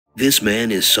This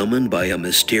man is summoned by a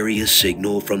mysterious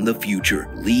signal from the future,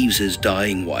 leaves his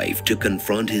dying wife to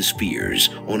confront his fears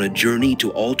on a journey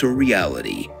to alter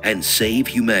reality and save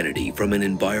humanity from an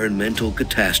environmental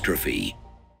catastrophe.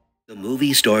 The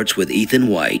movie starts with Ethan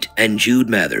White and Jude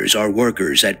Mathers are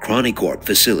workers at Chronicorp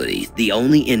facility, the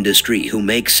only industry who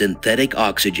makes synthetic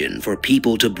oxygen for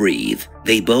people to breathe.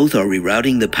 They both are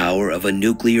rerouting the power of a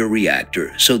nuclear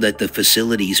reactor so that the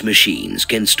facility's machines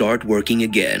can start working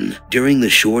again. During the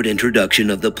short introduction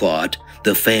of the plot,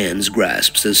 the fans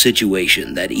grasps the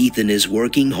situation that Ethan is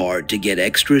working hard to get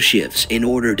extra shifts in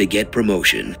order to get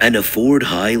promotion and afford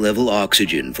high-level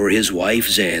oxygen for his wife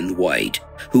Zan White,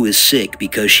 who is sick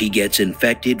because she gets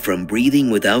infected from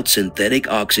breathing without synthetic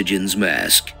oxygen's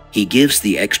mask. He gives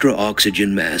the extra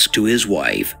oxygen mask to his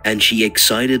wife, and she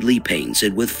excitedly paints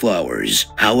it with flowers.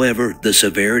 However, the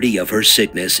severity of her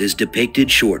sickness is depicted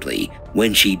shortly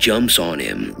when she jumps on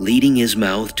him, leading his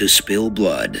mouth to spill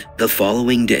blood. The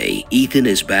following day, Ethan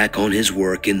is back on his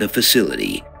work in the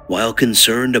facility, while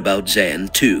concerned about Zan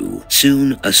too.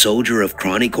 Soon, a soldier of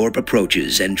Chronicorp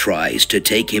approaches and tries to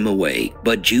take him away,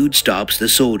 but Jude stops the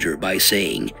soldier by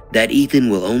saying that Ethan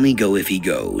will only go if he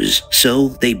goes. So,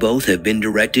 they both have been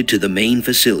directed to the main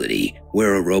facility,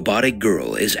 where a robotic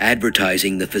girl is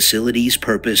advertising the facility's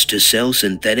purpose to sell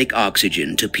synthetic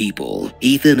oxygen to people.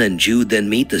 Ethan and Jude then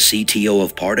meet the CTO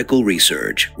of particle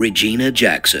research, Regina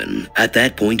Jackson. At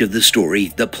that point of the story,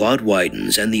 the plot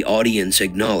widens and the audience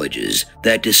acknowledges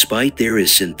that despite there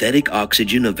is synthetic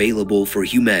oxygen available for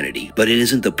humanity, but it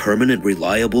isn't the permanent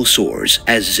reliable source,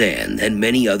 as Zan and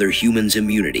many other humans'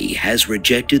 immunity has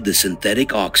rejected the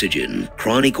synthetic oxygen.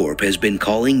 Chronicorp has been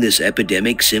calling this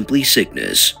epidemic simply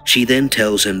sickness. She then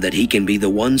tells him that he can be the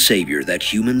one savior that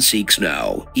human seeks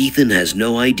now. Ethan has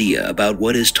no idea about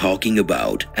what is talking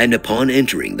about, and upon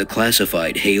entering the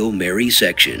classified Hail Mary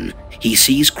section, he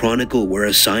sees Chronicle where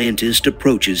a scientist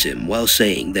approaches him while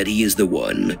saying that he is the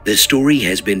one. The story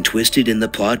has been twisted in the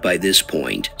plot by this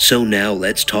point, so now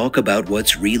let's talk about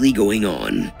what's really going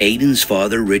on. Aiden's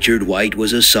father, Richard White,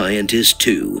 was a scientist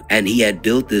too, and he had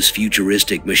built this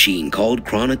futuristic machine called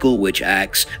Chronicle, which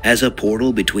acts as a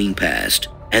portal between past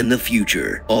and the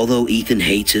future. Although Ethan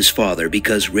hates his father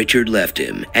because Richard left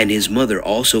him, and his mother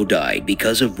also died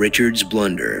because of Richard's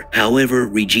blunder. However,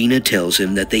 Regina tells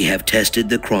him that they have tested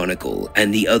the Chronicle,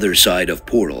 and the other side of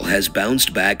Portal has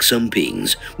bounced back some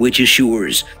pings, which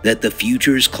assures that the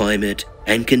future's climate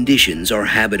and conditions are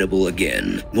habitable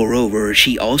again. Moreover,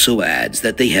 she also adds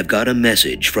that they have got a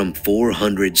message from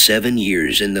 407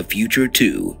 years in the future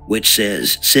too, which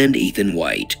says, "Send Ethan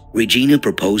White." Regina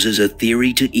proposes a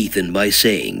theory to Ethan by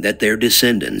saying that their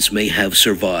descendants may have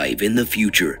survived in the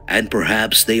future, and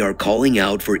perhaps they are calling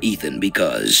out for Ethan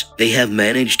because they have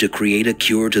managed to create a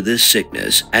cure to this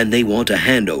sickness, and they want to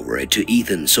hand over it to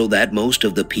Ethan so that most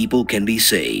of the people can be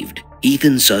saved.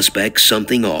 Ethan suspects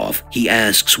something off. He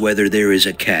asks whether there is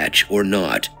a catch or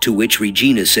not, to which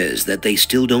Regina says that they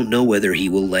still don't know whether he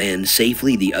will land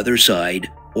safely the other side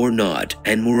or not,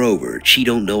 and moreover, she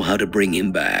don't know how to bring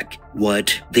him back.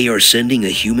 What? They are sending a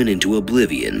human into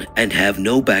oblivion and have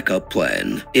no backup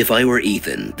plan. If I were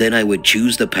Ethan, then I would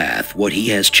choose the path what he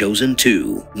has chosen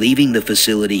too, leaving the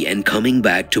facility and coming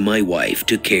back to my wife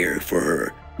to care for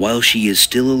her while she is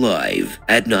still alive.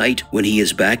 At night, when he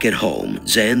is back at home,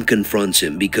 Zan confronts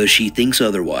him because she thinks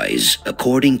otherwise.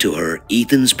 According to her,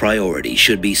 Ethan's priority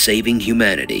should be saving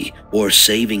humanity, or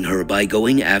saving her by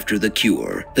going after the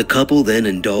cure. The couple then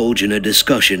indulge in a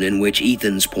discussion in which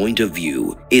Ethan's point of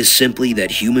view is simply that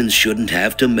humans shouldn't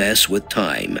have to mess with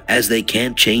time, as they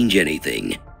can't change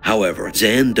anything. However,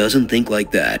 Zan doesn't think like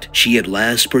that. She at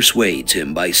last persuades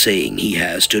him by saying he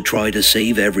has to try to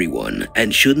save everyone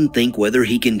and shouldn't think whether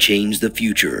he can change the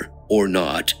future or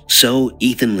not. So,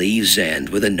 Ethan leaves Zan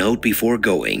with a note before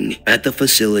going. At the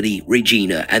facility,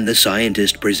 Regina and the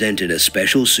scientist presented a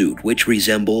special suit which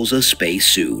resembles a space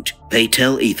suit. They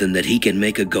tell Ethan that he can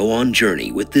make a go-on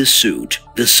journey with this suit.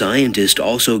 The scientist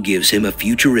also gives him a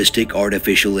futuristic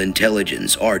artificial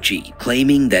intelligence, Archie,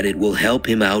 claiming that it will help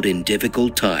him out in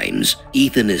difficult times.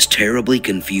 Ethan is terribly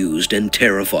confused and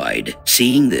terrified.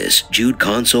 Seeing this, Jude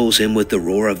consoles him with the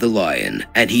roar of the lion,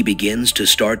 and he begins to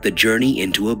start the journey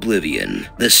into oblivion.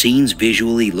 The scenes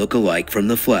visually look alike from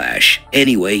The Flash.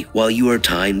 Anyway, while you are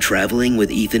time traveling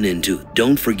with Ethan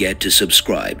don't forget to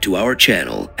subscribe to our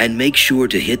channel and make sure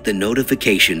to hit the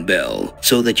notification bell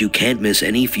so that you can't miss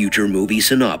any future movie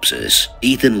synopsis.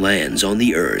 Ethan lands on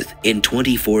the Earth in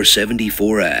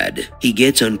 2474 AD. He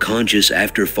gets unconscious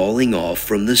after falling off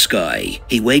from the sky.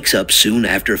 He wakes up soon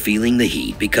after feeling the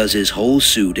heat because his whole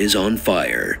suit is on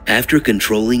fire. After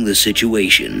controlling the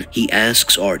situation, he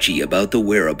asks Archie about the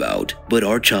whereabout, but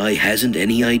Archie hasn't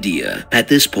any idea. At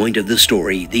this point of the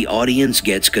story, the audience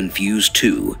gets confused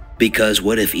too, because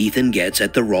what if Ethan gets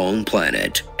at the wrong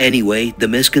planet? Anyway, the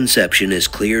misconception is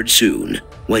cleared soon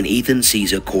when Ethan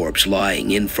sees a corpse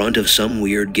lying in front of some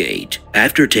weird gate.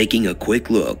 After taking a quick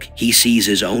look, he sees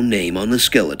his own name on the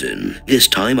skeleton. This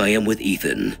time I am with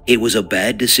Ethan. It was a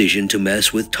bad decision to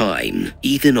mess with time.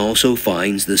 Ethan also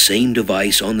finds the same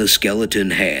device on the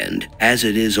skeleton hand as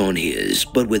it is on his,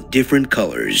 but with different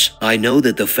colors. I know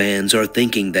that the fans are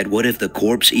thinking that what if the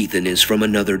corpse Ethan is from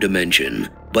another dimension,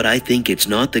 but I think it's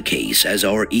not the case, as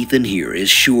our Ethan here is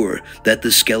sure that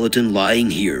the skeleton lying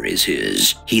here is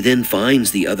his. He then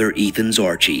finds the other Ethan's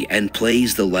Archie and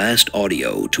plays the last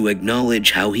audio to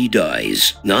acknowledge how he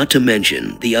dies. Not to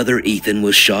mention, the other Ethan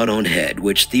was shot on head,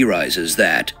 which theorizes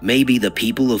that maybe the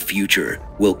people of future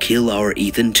will kill our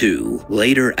Ethan too.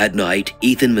 Later at night,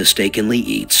 Ethan mistakenly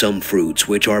eats some fruits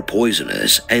which are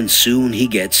poisonous, and soon he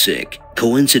gets sick.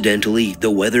 Coincidentally,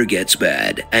 the weather gets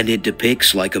bad, and it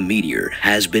depicts like a meteor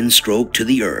has been stroked to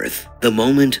the earth. The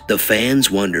moment the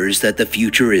fans wonders that the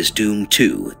future is doomed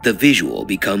too, the visual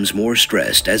becomes more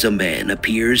stressed as a man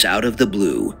appears out of the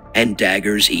blue and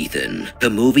daggers Ethan. The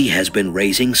movie has been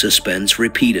raising suspense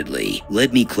repeatedly.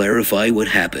 Let me clarify what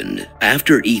happened.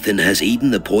 After Ethan has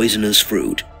eaten the poisonous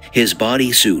fruit, his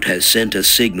bodysuit has sent a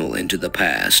signal into the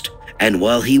past. And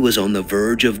while he was on the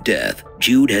verge of death,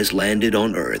 Jude has landed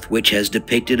on Earth, which has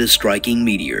depicted a striking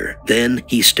meteor. Then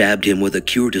he stabbed him with a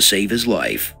cure to save his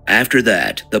life. After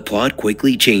that, the plot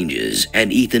quickly changes,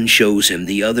 and Ethan shows him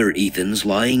the other Ethan's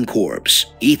lying corpse.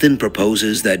 Ethan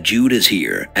proposes that Jude is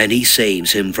here, and he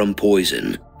saves him from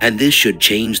poison, and this should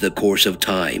change the course of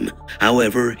time.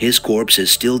 However, his corpse is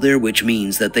still there, which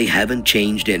means that they haven't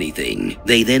changed anything.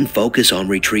 They then focus on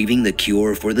retrieving the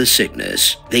cure for the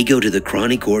sickness. They go to the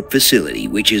Chronicorp facility,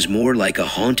 which is more like a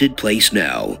haunted place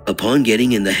now. Upon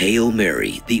getting in the Hail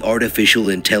Mary, the artificial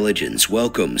intelligence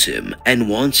welcomes him and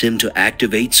wants him to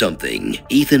activate something.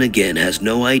 Ethan again has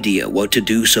no idea what to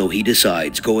do, so he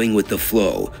decides going with the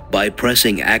flow by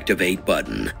pressing activate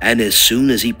button, and as soon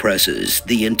as he presses,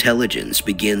 the intelligence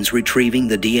begins retrieving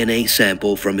the DNA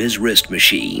sample from his wrist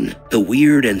machine. The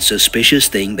weird and suspicious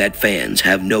thing that fans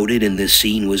have noted in this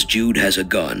scene was Jude has a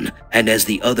gun, and as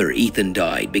the other Ethan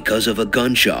died because of a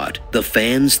gunshot, the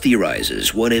fans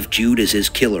theorizes what if Jude is his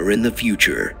killer in the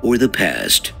future or the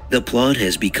past. The plot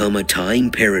has become a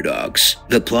time paradox.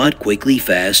 The plot quickly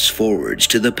fasts forwards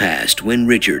to the past when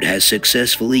Richard has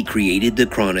successfully created the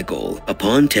Chronicle.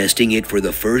 Upon testing it for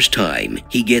the first time,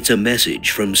 he gets a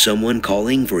message from someone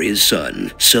calling for his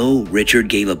son. So, Richard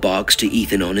gave a box to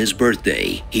Ethan on his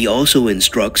birthday. He also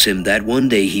instructs him that one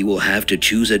day he will have to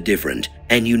choose a different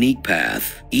and unique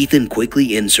path. Ethan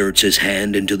quickly inserts his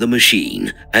hand into the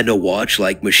machine, and a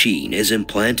watch-like machine is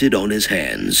implanted on his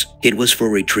hands. It was for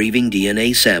retrieving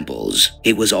DNA samples.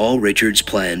 It was all Richard's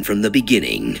plan from the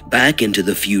beginning. Back into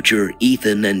the future,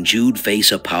 Ethan and Jude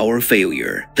face a power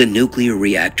failure. The nuclear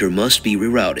reactor must be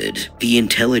rerouted. The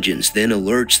intelligence then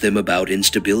alerts them about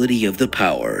instability of the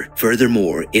power.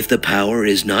 Furthermore, if the power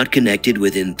is not connected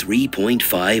within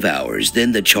 3.5 hours,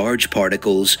 then the charged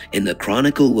particles in the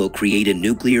Chronicle will create a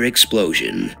nuclear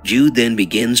explosion. Jude then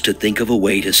begins to think of a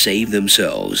way to save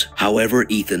themselves. However,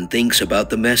 Ethan thinks about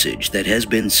the message that has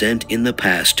been sent in the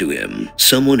past to him.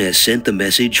 Someone has sent the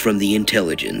message from the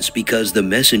intelligence because the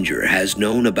messenger has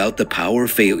known about the power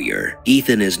failure.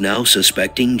 Ethan is now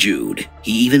suspecting Jude.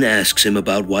 He even asks him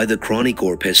about why the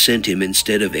Chronicorp has sent him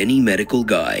instead of any medical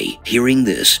guy. Hearing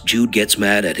this, Jude gets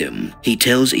mad at him. He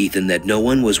tells Ethan that no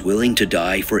one was willing to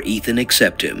die for Ethan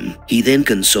except him. He then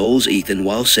consoles Ethan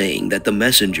while saying that the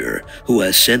messenger who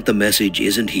has sent the message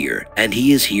isn't here, and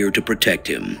he is here to protect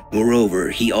him. Moreover,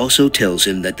 he also tells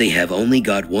him that they have only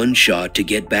got one shot to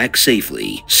get back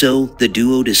safely. So, the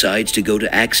duo decides to go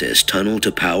to Access Tunnel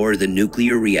to power the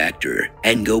nuclear reactor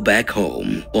and go back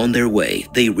home. On their way,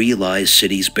 they realize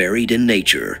cities buried in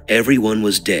nature. Everyone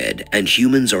was dead, and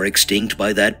humans are extinct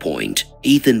by that point.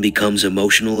 Ethan becomes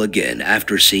emotional again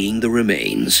after seeing the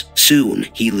remains. Soon,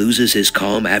 he loses his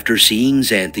calm after seeing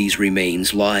Xanthi's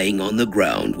remains lying on the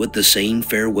ground with the same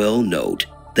farewell note.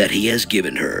 that he has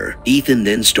given her. Ethan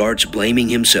then starts blaming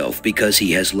himself because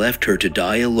he has left her to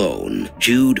die alone.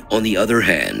 Jude, on the other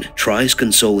hand, tries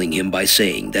consoling him by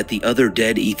saying that the other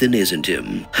dead Ethan isn't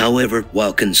him. However,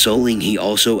 while consoling, he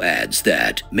also adds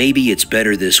that maybe it's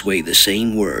better this way. The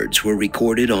same words were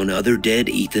recorded on other dead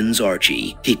Ethan's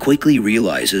Archie. He quickly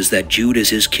realizes that Jude is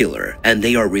his killer, and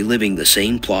they are reliving the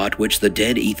same plot which the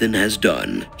dead Ethan has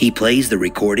done. He plays the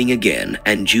recording again,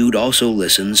 and Jude also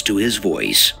listens to his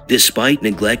voice. Despite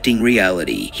neglecting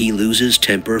reality, he loses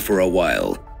temper for a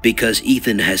while, because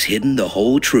Ethan has hidden the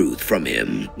whole truth from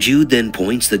him. Jude then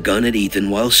points the gun at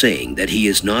Ethan while saying that he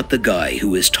is not the guy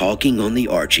who is talking on the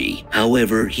Archie.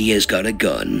 However, he has got a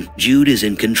gun. Jude is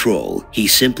in control. He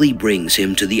simply brings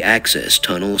him to the access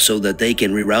tunnel so that they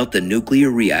can reroute the nuclear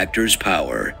reactor's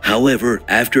power. However,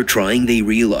 after trying, they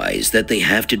realize that they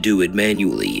have to do it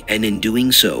manually, and in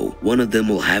doing so, one of them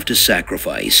will have to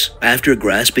sacrifice. After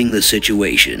grasping the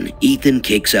situation, Ethan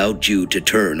kicks out Jude to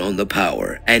turn on the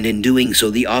power, and in doing so,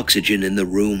 the oxygen in the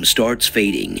room starts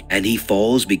fading and he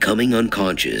falls, becoming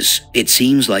unconscious. It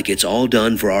seems like it's all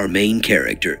done for our main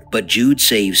character, but Jude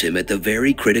saves him at the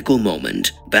very critical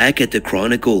moment. Back at the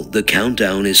Chronicle, the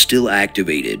countdown is still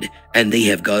activated, and they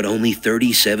have got only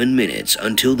 37 minutes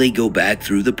until they go back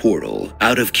through the portal.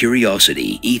 Out of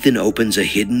curiosity, Ethan opens a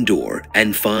hidden door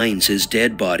and finds his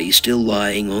dead body still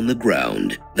lying on the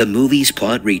ground. The movie's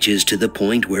plot reaches to the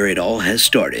point where it all has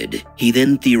started. He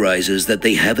then theorizes that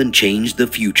they haven't changed the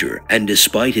future, and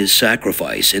despite his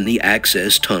sacrifice in the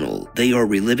access tunnel, they are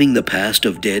reliving the past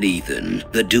of dead Ethan.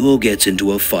 The duo gets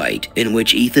into a fight, in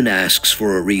which Ethan asks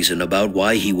for a reason about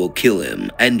why he will kill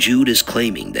him, and Jude is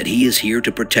claiming that he is here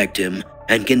to protect him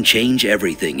and can change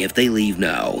everything if they leave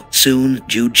now. Soon,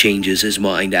 Jude changes his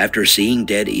mind after seeing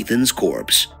dead Ethan's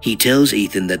corpse. He tells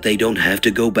Ethan that they don't have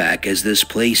to go back as this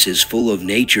place is full of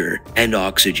nature and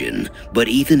oxygen, but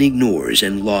Ethan ignores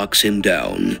and locks him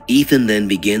down. Ethan then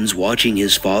begins watching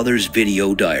his father's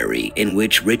video diary, in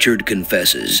which Richard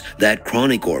confesses that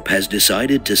Chronicorp has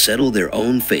decided to settle their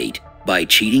own fate by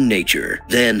cheating nature.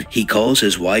 Then he calls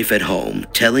his wife at home,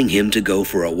 telling him to go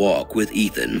for a walk with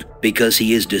Ethan because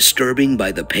he is disturbing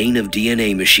by the pain of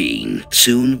DNA machine.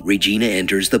 Soon, Regina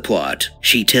enters the plot.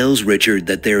 She tells Richard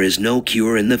that there is no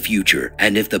cure in the future,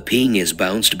 and if the ping is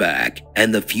bounced back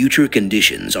and the future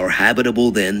conditions are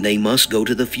habitable, then they must go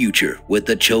to the future with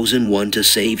the chosen one to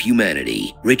save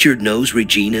humanity. Richard knows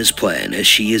Regina's plan, as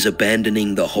she is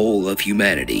abandoning the whole of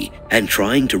humanity and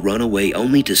trying to run away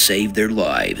only to save their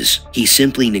lives. He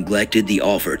simply neglected the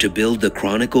offer to build the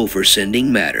Chronicle for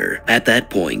sending matter. At that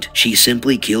point, she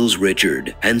simply kills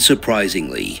Richard, and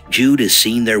surprisingly, Jude is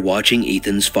seen there watching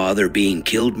Ethan's father being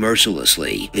killed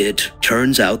mercilessly. It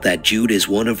turns out that Jude is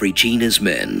one of Regina's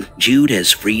men. Jude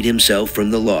has freed himself from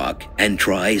the lock and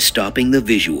tries stopping the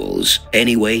visuals.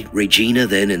 Anyway, Regina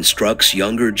then instructs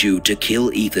younger Jude to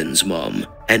kill Ethan's mom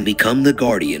and become the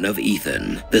guardian of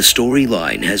Ethan. The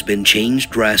storyline has been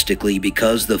changed drastically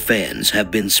because the fans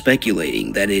have been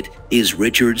speculating that it is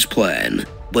Richard's plan,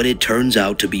 but it turns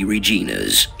out to be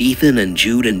Regina's. Ethan and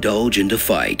Jude indulge into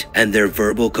fight, and their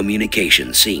verbal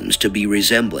communication seems to be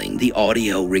resembling the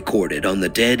audio recorded on the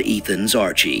dead Ethan's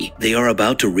Archie. They are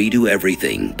about to redo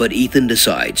everything, but Ethan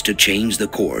decides to change the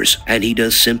course, and he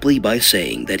does simply by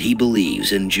saying that he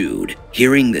believes in Jude.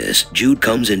 Hearing this, Jude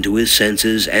comes into his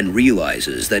senses and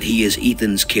realizes that he is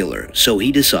Ethan's killer, so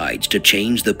he decides to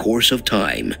change the course of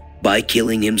time by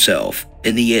killing himself.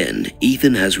 In the end,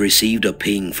 Ethan has received a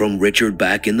ping from Richard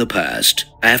back in the past.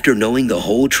 After knowing the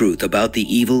whole truth about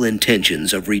the evil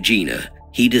intentions of Regina,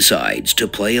 he decides to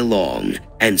play along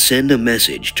and send a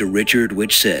message to Richard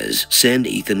which says, "Send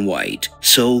Ethan White."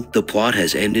 So, the plot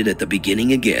has ended at the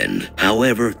beginning again.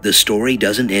 However, the story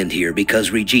doesn't end here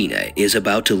because Regina is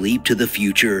about to leap to the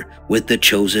future with the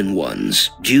chosen ones.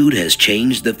 Jude has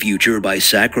changed the future by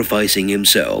sacrificing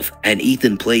himself, and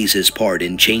Ethan plays his part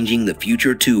in changing the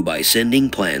future too by sending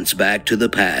plants back to the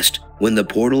past. When the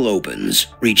portal opens,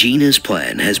 Regina's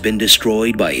plan has been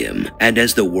destroyed by him, and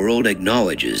as the world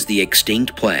acknowledges the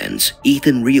extinct plants,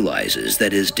 Ethan realizes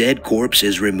that his dead corpse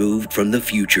is removed from the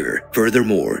future.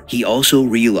 Furthermore, he also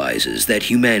realizes that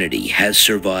humanity has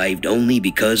survived only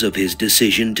because of his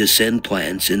decision to send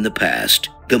plants in the past.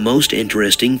 The most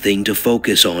interesting thing to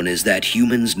focus on is that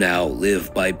humans now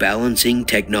live by balancing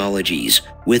technologies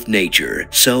with nature.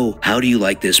 So, how do you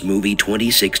like this movie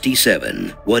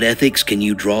 2067? What ethics can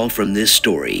you draw from this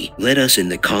story? Let us in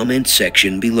the comments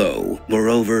section below.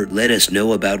 Moreover, let us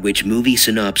know about which movie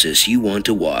synopsis you want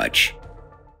to watch.